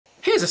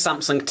Here's a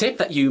Samsung tip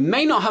that you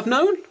may not have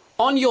known.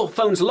 On your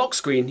phone's lock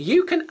screen,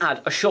 you can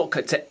add a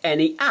shortcut to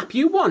any app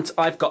you want.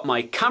 I've got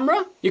my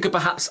camera. You could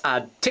perhaps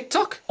add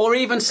TikTok or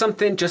even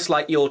something just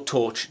like your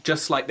torch,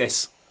 just like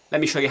this. Let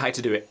me show you how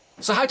to do it.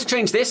 So how to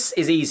change this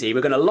is easy.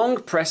 We're going to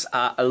long press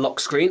a lock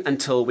screen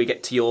until we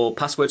get to your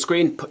password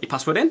screen. Put your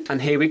password in,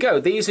 and here we go.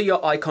 These are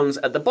your icons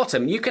at the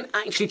bottom. You can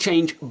actually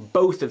change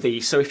both of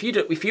these. So if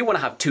you want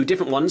to have two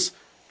different ones,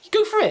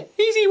 go for it.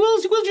 Easy,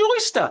 Will's your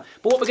oyster.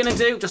 But what we're going to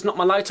do, just knock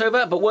my light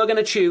over, but we're going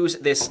to choose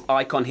this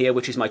icon here,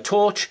 which is my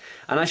torch.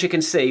 And as you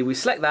can see, we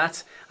select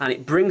that, and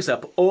it brings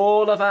up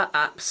all of our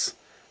apps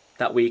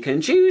that we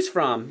can choose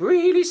from.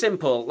 Really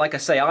simple. Like I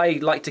say, I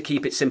like to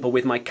keep it simple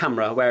with my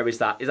camera. Where is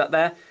that? Is that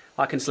there?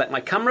 I can select my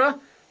camera,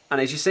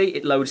 and as you see,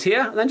 it loads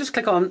here, and then just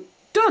click on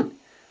Done.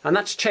 And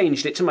that's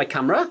changed it to my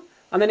camera.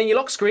 And then in your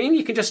lock screen,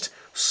 you can just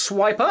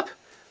swipe up,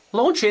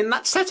 launch in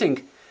that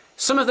setting.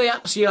 Some of the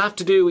apps you have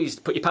to do is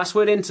put your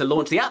password in to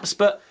launch the apps,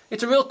 but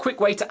it's a real quick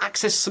way to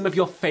access some of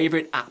your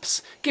favourite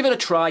apps. Give it a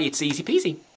try, it's easy peasy.